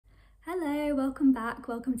Hello, welcome back,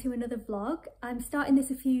 welcome to another vlog. I'm starting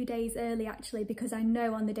this a few days early actually because I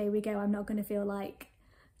know on the day we go I'm not going to feel like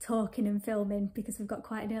talking and filming because we've got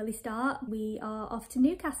quite an early start. We are off to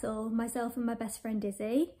Newcastle, myself and my best friend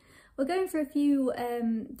Izzy. We're going for a few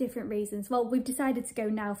different reasons. Well, we've decided to go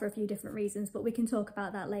now for a few different reasons, but we can talk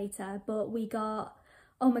about that later. But we got,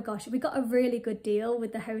 oh my gosh, we got a really good deal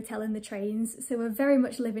with the hotel and the trains. So we're very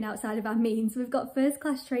much living outside of our means. We've got first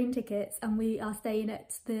class train tickets and we are staying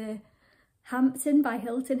at the Hampton by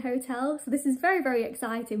Hilton hotel. So this is very, very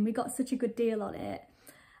exciting. We got such a good deal on it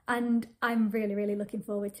and I'm really, really looking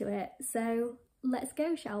forward to it. So let's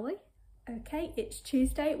go, shall we? Okay, it's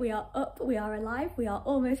Tuesday, we are up, we are alive, we are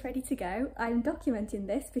almost ready to go. I'm documenting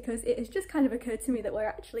this because it has just kind of occurred to me that we're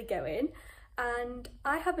actually going, and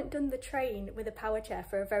I haven't done the train with a power chair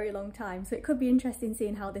for a very long time, so it could be interesting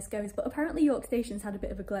seeing how this goes, but apparently York Station's had a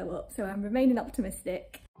bit of a glow up, so I'm remaining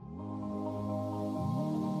optimistic.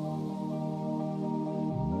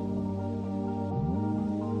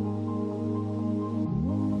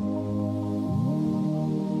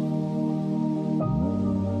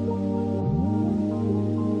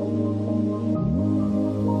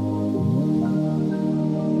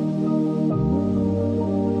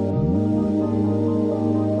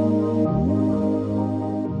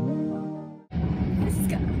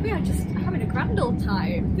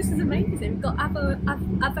 Time. This is amazing. We've got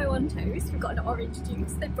avo on toast, we've got an orange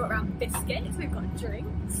juice, they've brought around biscuits, we've got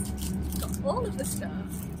drinks, we've got all of the stuff.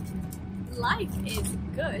 Life is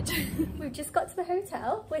good. We've just got to the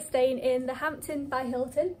hotel. We're staying in the Hampton by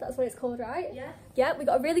Hilton, that's what it's called, right? Yeah. Yeah, we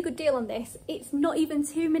got a really good deal on this. It's not even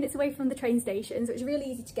 2 minutes away from the train station, so it's really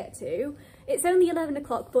easy to get to. It's only 11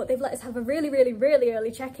 o'clock, but they've let us have a really, really, really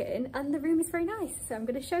early check-in, and the room is very nice, so I'm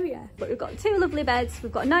going to show you. But we've got 2 lovely beds,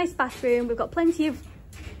 we've got a nice bathroom, we've got plenty of...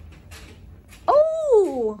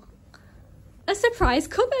 Oh! A surprise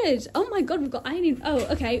cupboard! Oh my god, we've got ironing... Oh,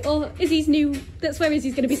 okay, or Izzy's new... That's where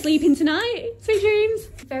Izzy's going to be sleeping tonight. Sweet dreams!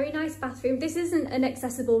 Very nice bathroom. This isn't an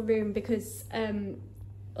accessible room because,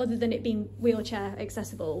 other than it being wheelchair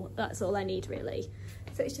accessible, that's all I need really.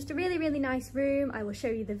 So it's just a really, really nice room. I will show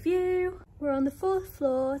you the view. We're on the 4th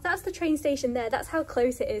floor. That's the train station there. That's how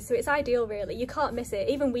close it is. So it's ideal really. You can't miss it.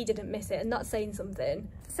 Even we didn't miss it, and that's saying something.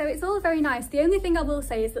 So it's all very nice. The only thing I will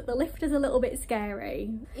say is that the lift is a little bit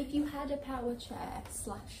scary. If you had a power chair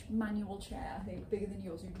 / manual chair, I think bigger than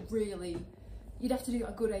yours, you'd have to do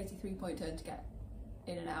a good 83-point turn to get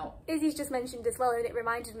in and out. Izzy's just mentioned as well, and it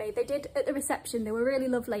reminded me, they did at the reception, they were really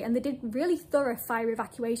lovely, and they did really thorough fire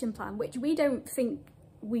evacuation plan, which we don't think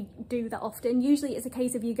we do that often. Usually it's a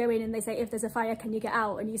case of you go in and they say, if there's a fire, can you get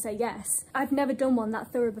out? And you say yes. I've never done one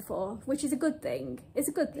that thorough before, which is a good thing. It's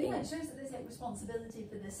a good thing. Yeah, it shows that they take responsibility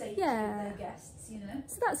for the safety of their guests, you know?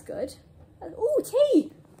 So that's good. Oh,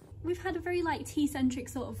 tea! We've had a very like tea-centric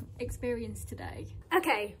sort of experience today.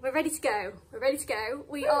 Okay, we're ready to go. We're ready to go.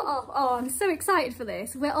 We are off. Oh, I'm so excited for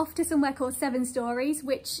this. We're off to somewhere called 7 Stories,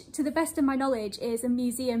 which to the best of my knowledge is a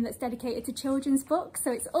museum that's dedicated to children's books.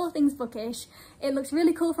 So it's all things bookish. It looks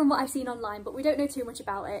really cool from what I've seen online, but we don't know too much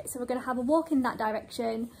about it. So we're going to have a walk in that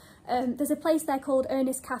direction. There's a place there called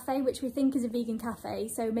Ernest Cafe, which we think is a vegan cafe.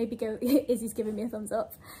 So maybe go, Izzy's giving me a thumbs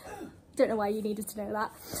up. Don't know why you needed to know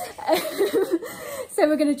that. So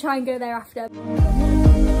we're going to try and go there after.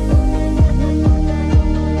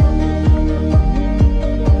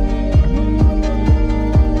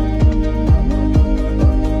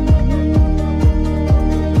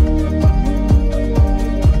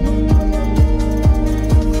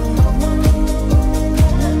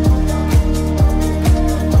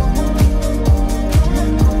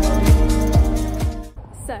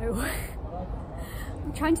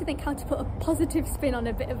 Trying to think how to put a positive spin on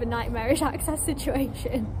a bit of a nightmarish access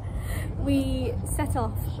situation. We set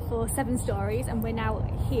off for 7 Stories and we're now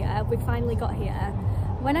here. We finally got here.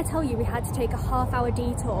 When I tell you we had to take a half-hour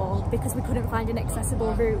detour because we couldn't find an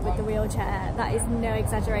accessible route with the wheelchair, that is no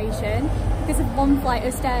exaggeration. Because of one flight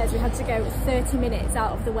of stairs we had to go 30 minutes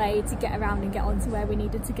out of the way to get around and get on to where we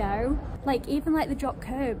needed to go. Like even like the drop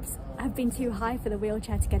curbs have been too high for the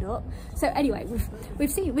wheelchair to get up. So anyway,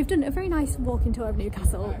 we've done a very nice walking tour of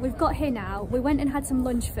Newcastle. We've got here now. We went and had some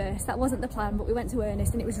lunch first. That wasn't the plan, but we went to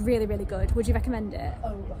Ernest and it was really, really good. Would you recommend it?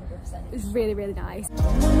 Oh, 100%. It was really, really nice.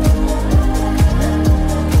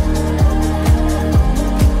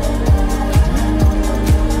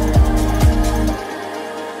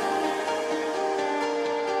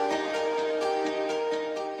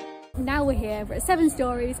 Now we're here, we're at 7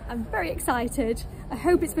 Stories. I'm very excited. I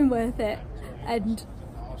hope it's been worth it, and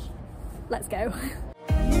let's go.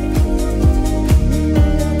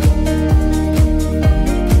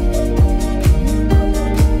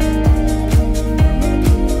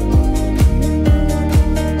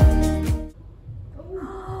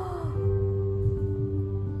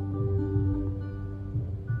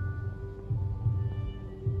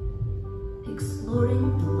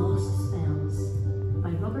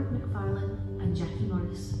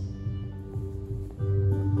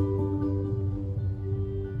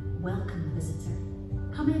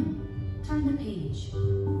 beach.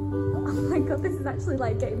 Oh my god, this is actually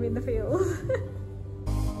like getting me in the feels.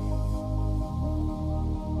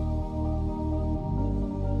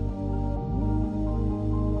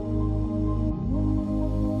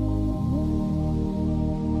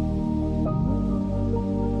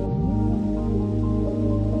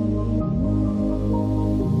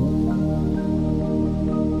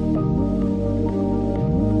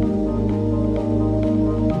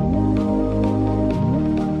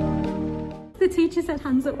 Teacher said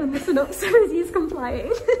hands up and listen up, so Izzy's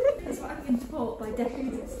complying. That's what I've been taught by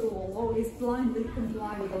decades at school, always blindly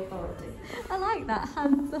comply with authority. I like that,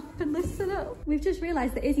 hands up and listen up. We've just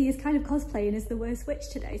realised that Izzy is kind of cosplaying as the worst witch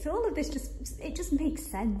today, so all of this just makes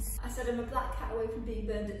sense. I said I'm a black cat away from being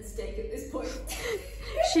burned at the stake at this point.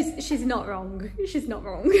 She's not wrong. She's not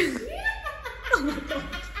wrong. Oh my god.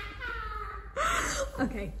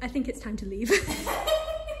 Okay, I think it's time to leave.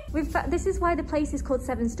 This is why the place is called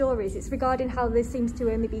 7 Stories. It's regarding how there seems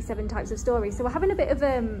to only be 7 types of stories. So we're having a bit of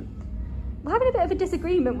a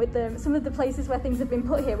disagreement with some of the places where things have been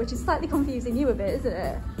put here, which is slightly confusing you a bit, isn't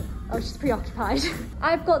it? Oh, she's preoccupied.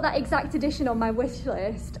 I've got that exact edition on my wish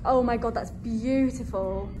list. Oh my god, that's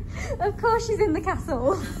beautiful. Of course she's in the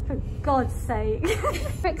castle. For God's sake.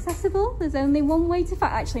 Accessible, there's only one way to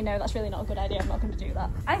find. Actually, no, that's really not a good idea. I'm not going to do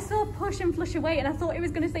that. I saw push and flush away and I thought it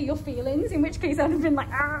was going to say your feelings, in which case I'd have been like,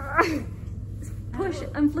 ah. Push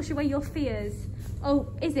and flush away your fears. Oh,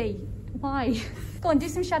 Izzy, why? Go on, do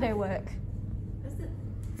some shadow work.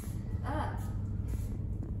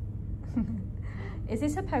 Is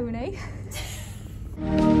this a pony?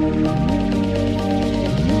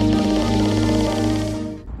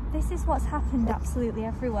 This is what's happened absolutely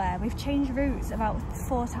everywhere. We've changed routes about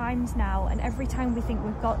 4 times now, and every time we think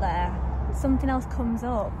we've got there, something else comes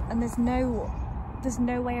up and there's no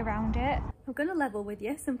way around it. I'm gonna level with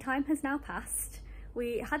you. Some time has now passed.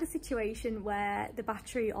 We had a situation where the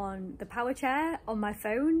battery on the power chair, on my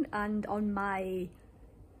phone and on my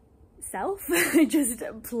self just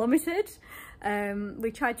plummeted.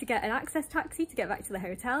 We tried to get an access taxi to get back to the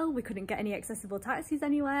hotel. We couldn't get any accessible taxis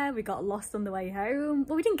anywhere. We got lost on the way home.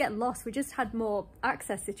 Well, we didn't get lost, we just had more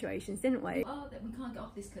access situations, didn't we? Oh, we can't get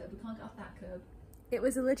off this curb, we can't get off that curb. It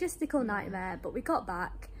was a logistical nightmare, but we got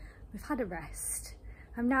back. We've had a rest.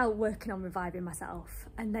 I'm now working on reviving myself,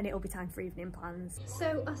 and then it'll be time for evening plans.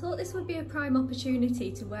 So I thought this would be a prime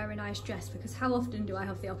opportunity to wear a nice dress, because how often do I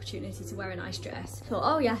have the opportunity to wear a nice dress? I thought,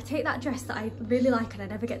 oh yeah, take that dress that I really like and I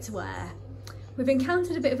never get to wear. We've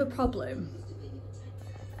encountered a bit of a problem.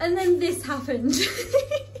 And then this happened.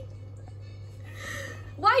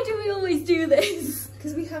 Why do we always do this?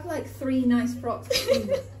 Because we have like 3 nice frocks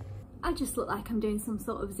between us. I just look like I'm doing some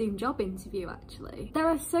sort of Zoom job interview, actually. There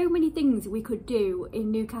are so many things we could do in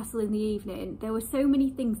Newcastle in the evening. There were so many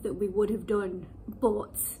things that we would have done,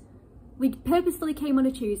 but we purposefully came on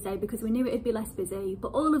a Tuesday because we knew it'd be less busy, but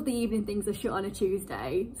all of the evening things are shut on a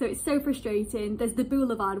Tuesday. So it's so frustrating. There's the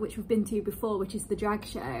Boulevard, which we've been to before, which is the drag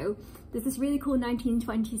show. There's this really cool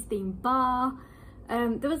 1920s themed bar.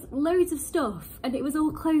 There was loads of stuff and it was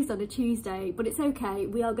all closed on a Tuesday, but it's okay.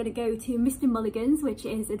 We are going to go to Mr Mulligan's, which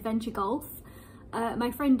is adventure golf. My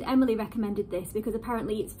friend Emily recommended this because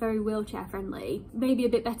apparently it's very wheelchair friendly. Maybe a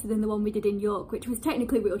bit better than the one we did in York, which was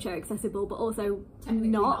technically wheelchair accessible, but also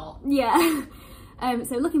not. Yeah.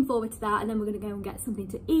 So looking forward to that, and then we're going to go and get something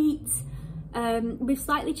to eat. We've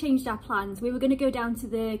slightly changed our plans. We were going to go down to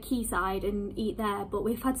the quayside and eat there, but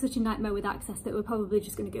we've had such a nightmare with access that we're probably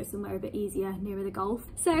just going to go somewhere a bit easier nearer the golf.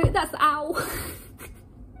 So that's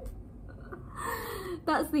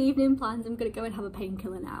that's the evening plans. I'm going to go and have a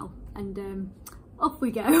painkiller now, and off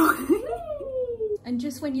we go. And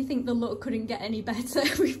just when you think the look couldn't get any better,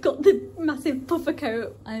 we've got the massive puffer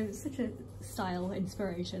coat. I'm such a style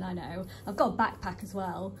inspiration, I know. I've got a backpack as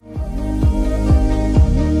well.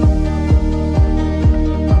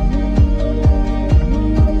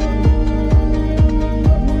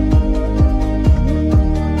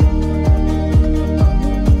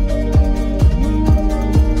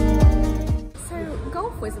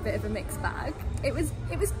 Was a bit of a mixed bag. It was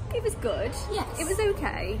good. Yes. It was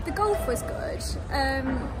okay. The golf was good.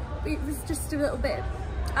 It was just a little bit,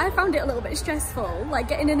 I found it a little bit stressful, like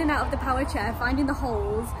getting in and out of the power chair, finding the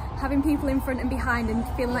holes, having people in front and behind and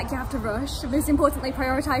feeling like you have to rush. Most importantly,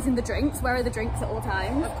 prioritising the drinks. Where are the drinks at all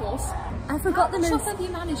times? Of course. I forgot them. How much have you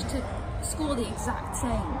managed to score the exact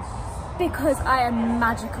same? Because I am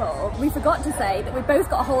magical. We forgot to say that we both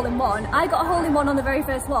got a hole-in-one. I got a hole-in-one on the very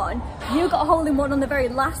first one. You got a hole-in-one on the very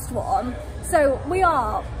last one. So we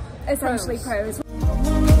are essentially pros.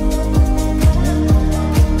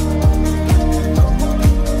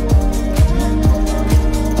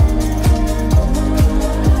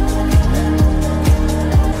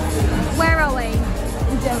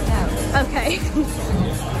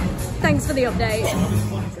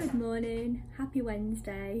 Good morning, happy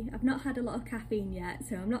Wednesday. I've not had a lot of caffeine yet,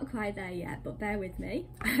 so I'm not quite there yet, but bear with me.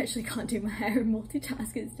 I actually can't do my hair and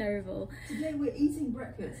multitask, it's terrible. Today we're eating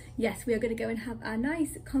breakfast. Yes, we are going to go and have our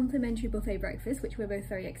nice complimentary buffet breakfast, which we're both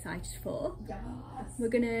very excited for. Yes. We're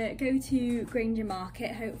going to go to Granger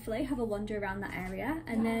Market, hopefully, have a wander around that area,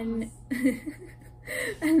 and then...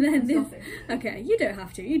 and then this, okay, you don't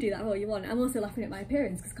have to, you do that all you want. I'm also laughing at my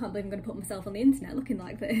appearance because I can't believe I'm going to put myself on the internet looking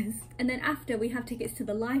like this. And then after, we have tickets to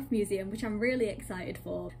the Life Museum, which I'm really excited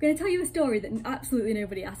for. I'm going to tell you a story that absolutely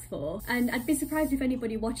nobody asked for, and I'd be surprised if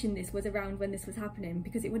anybody watching this was around when this was happening,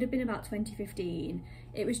 because it would have been about 2015.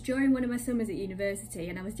 It was during one of my summers at university,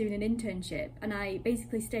 and I was doing an internship, and I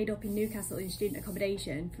basically stayed up in Newcastle in student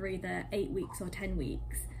accommodation for either 8 weeks or 10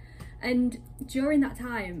 weeks. And during that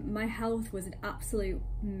time, my health was an absolute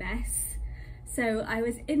mess. So I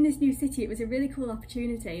was in this new city, it was a really cool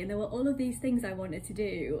opportunity, and there were all of these things I wanted to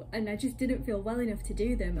do, and I just didn't feel well enough to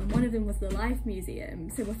do them, and one of them was the Life Museum.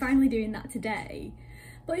 So we're finally doing that today.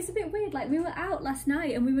 But it's a bit weird, like we were out last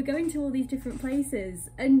night and we were going to all these different places,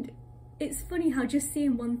 and it's funny how just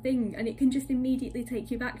seeing one thing and it can just immediately take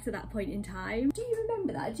you back to that point in time. Do you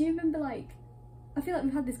remember that? Do you remember, like, I feel like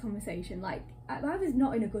we've had this conversation, like, I was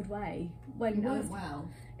not in a good way when I was... well.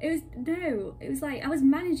 It was like, I was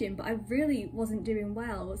managing, but I really wasn't doing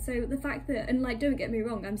well. So the fact that, and like, don't get me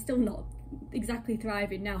wrong, I'm still not exactly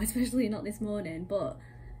thriving now, especially not this morning, but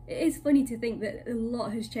it is funny to think that a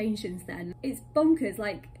lot has changed since then. It's bonkers,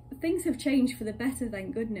 like, things have changed for the better,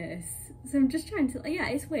 thank goodness. So I'm just trying to, yeah,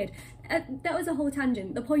 it's weird. That was a whole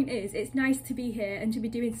tangent. The point is, it's nice to be here and to be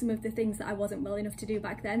doing some of the things that I wasn't well enough to do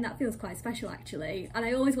back then. That feels quite special, actually. And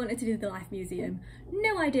I always wanted to do the Life Museum.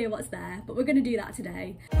 No idea what's there, but we're going to do that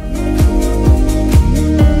today.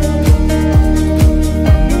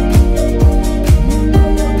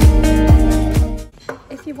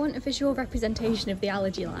 If you want a visual representation of the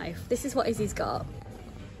allergy life, this is what Izzy's got.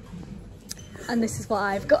 And this is what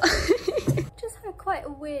I've got. Just had quite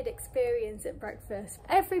a weird experience at breakfast.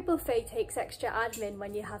 Every buffet takes extra admin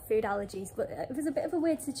when you have food allergies, but it was a bit of a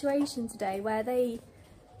weird situation today where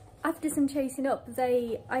after some chasing up,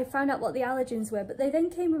 I found out what the allergens were, but they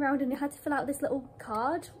then came around and you had to fill out this little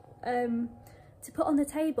card to put on the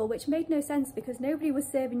table, which made no sense because nobody was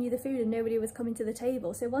serving you the food and nobody was coming to the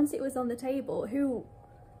table. So once it was on the table, who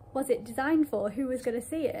was it designed for? Who was going to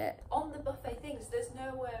see it? On the buffet things, there's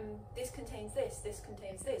no this contains this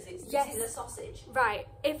contains this. It's yes. The sausage. Right.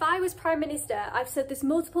 If I was Prime Minister, I've said this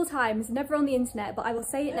multiple times, never on the internet, but I will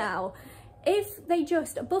say it now. If they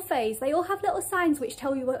just, buffets, they all have little signs which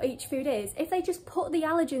tell you what each food is. If they just put the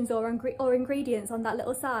allergens or ingredients on that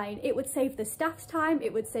little sign, it would save the staff's time,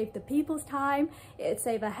 it would save the people's time, it would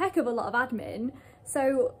save a heck of a lot of admin.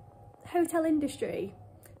 So, hotel industry,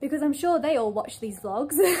 because I'm sure they all watch these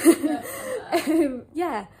vlogs.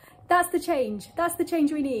 Yeah, that's the change. That's the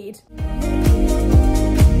change we need.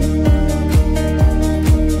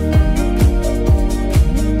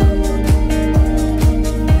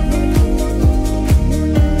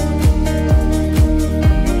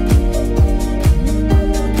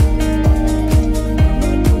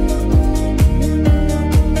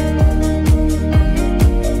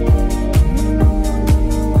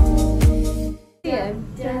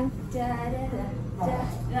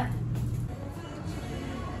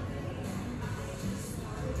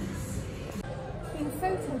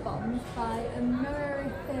 Photobombed by a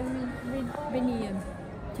Murrinium.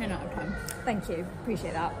 10 out of 10. Thank you,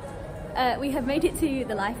 appreciate that. We have made it to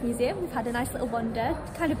the Life Museum. We've had a nice little wander,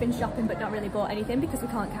 kind of been shopping but not really bought anything because we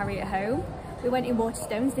can't carry it home. We went in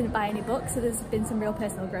Waterstones, didn't buy any books, so there's been some real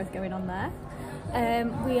personal growth going on there.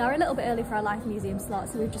 We are a little bit early for our Life Museum slot,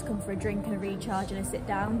 so we've just come for a drink and a recharge and a sit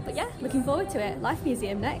down. But yeah, looking forward to it. Life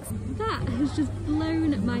Museum next. That has just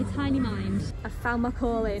blown my tiny mind. I found my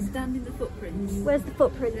calling. Stand in the footprints. Where's the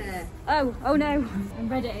footprint? There. Oh no. I'm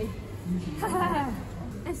ready.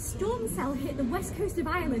 A storm cell hit the west coast of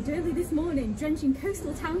Ireland early this morning, drenching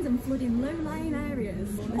coastal towns and flooding low-lying areas.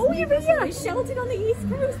 Oh, you're here! Sheltered on the east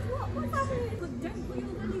coast. What's happening? But don't put your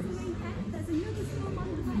bellies away yet. There's another storm on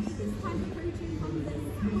the way. This time approaching from the...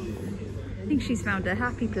 I think she's found a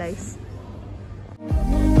happy place.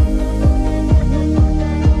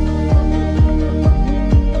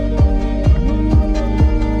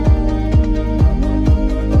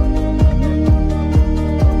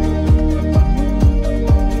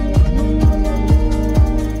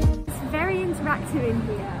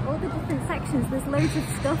 There's loads of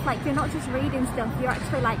stuff, like you're not just reading stuff, you're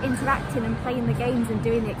actually like interacting and playing the games and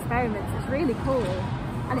doing the experiments. It's really cool,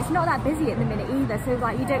 and it's not that busy at the minute either, so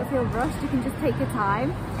like you don't feel rushed, you can just take your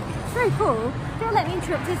time. It's very cool. Don't let me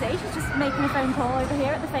interrupt Izzy, she's just making a phone call over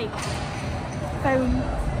here at the fake. phone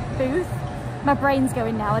booth. My brain's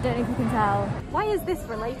going now, I don't know if you can tell. Why is this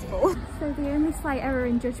relatable? So the only slight error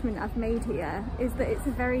in judgment I've made here is that it's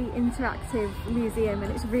a very interactive museum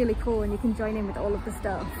and it's really cool and you can join in with all of the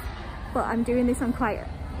stuff. But I'm doing this on quite,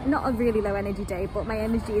 not a really low energy day, but my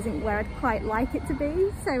energy isn't where I'd quite like it to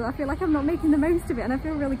be. So I feel like I'm not making the most of it and I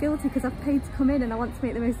feel really guilty because I've paid to come in and I want to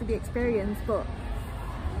make the most of the experience, but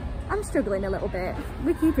I'm struggling a little bit.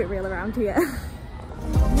 We keep it real around here.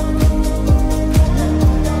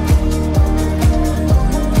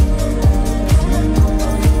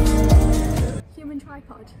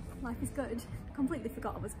 Tripod. Life is good. Completely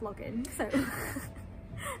forgot I was vlogging, so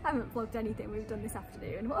I haven't vlogged anything we've done this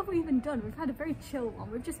afternoon. What have we even done? We've had a very chill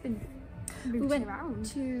one. We've just been mooching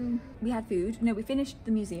around. We had food. No, we finished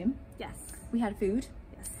the museum. Yes. We had food.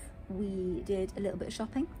 Yes. We did a little bit of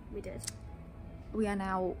shopping. We did. We are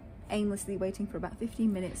now aimlessly waiting for about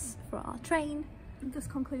 15 minutes for our train. And this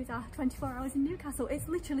concludes our 24 hours in Newcastle. It's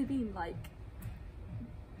literally been like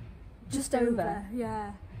just over.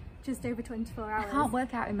 Yeah. Just over 24 hours. I can't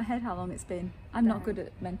work out in my head how long it's been. I'm not good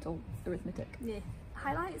at mental arithmetic. Yeah.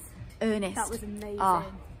 Highlights? Ernest. That was amazing.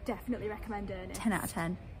 Definitely recommend Ernest. 10 out of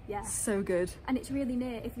 10. Yeah. So good. And it's really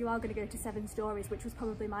near if you are going to go to 7 Stories, which was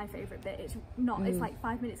probably my favourite bit. It's not, it's like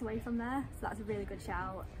 5 minutes away from there. So that's a really good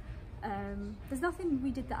shout. There's nothing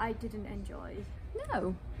we did that I didn't enjoy.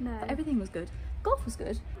 No. No. But everything was good. Golf was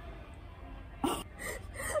good.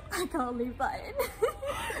 I can't leave that in.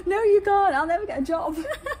 No, you can't. I'll never get a job.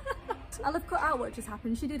 I'll have cut out what just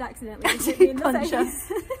happened. She did accidentally hit me in the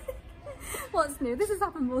face. What's new? This has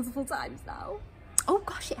happened multiple times now. Oh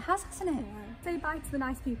gosh, it has, hasn't it? Yeah. Say bye to the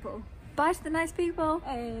nice people. Bye to the nice people.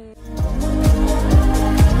 Hey.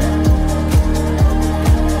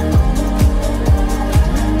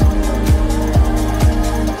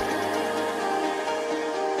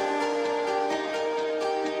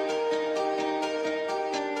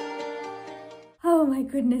 Oh my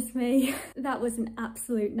goodness me, that was an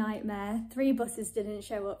absolute nightmare. 3 buses didn't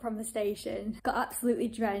show up from the station, got absolutely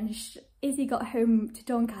drenched. Izzy got home to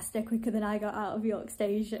Doncaster quicker than I got out of York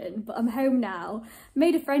Station, but I'm home now.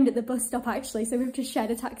 Made a friend at the bus stop actually, so we've just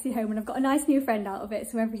shared a taxi home and I've got a nice new friend out of it,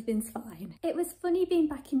 so everything's fine. It was funny being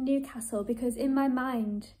back in Newcastle because in my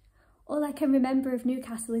mind, all I can remember of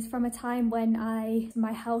Newcastle is from a time when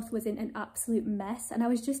my health was in an absolute mess and I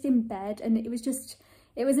was just in bed and it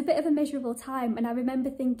was a bit of a miserable time, and I remember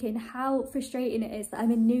thinking how frustrating it is that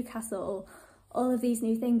I'm in Newcastle, all of these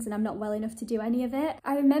new things, and I'm not well enough to do any of it.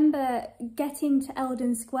 I remember getting to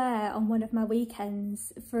Eldon Square on one of my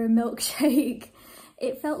weekends for a milkshake.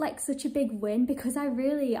 It felt like such a big win because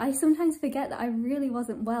I sometimes forget that I really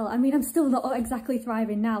wasn't well. I mean, I'm still not exactly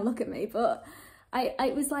thriving now, look at me, but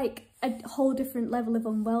it was like a whole different level of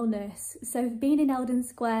unwellness. So being in Eldon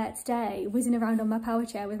Square today, whizzing around on my power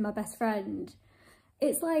chair with my best friend,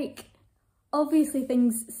 it's like, obviously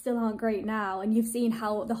things still aren't great now and you've seen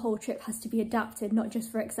how the whole trip has to be adapted, not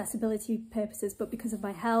just for accessibility purposes, but because of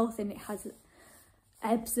my health, and it has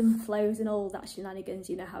ebbs and flows and all that shenanigans,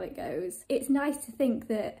 you know how it goes. It's nice to think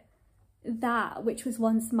that which was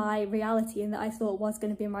once my reality and that I thought was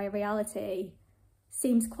going to be my reality,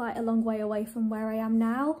 seems quite a long way away from where I am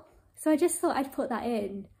now. So I just thought I'd put that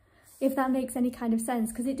in, if that makes any kind of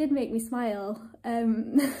sense, because it did make me smile.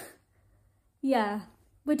 Yeah,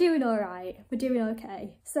 we're doing all right, we're doing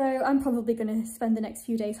okay. So I'm probably going to spend the next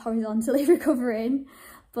few days horizontally recovering,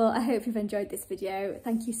 but I hope you've enjoyed this video.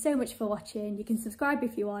 Thank you so much for watching. You can subscribe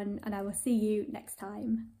if you want, and I will see you next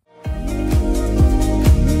time.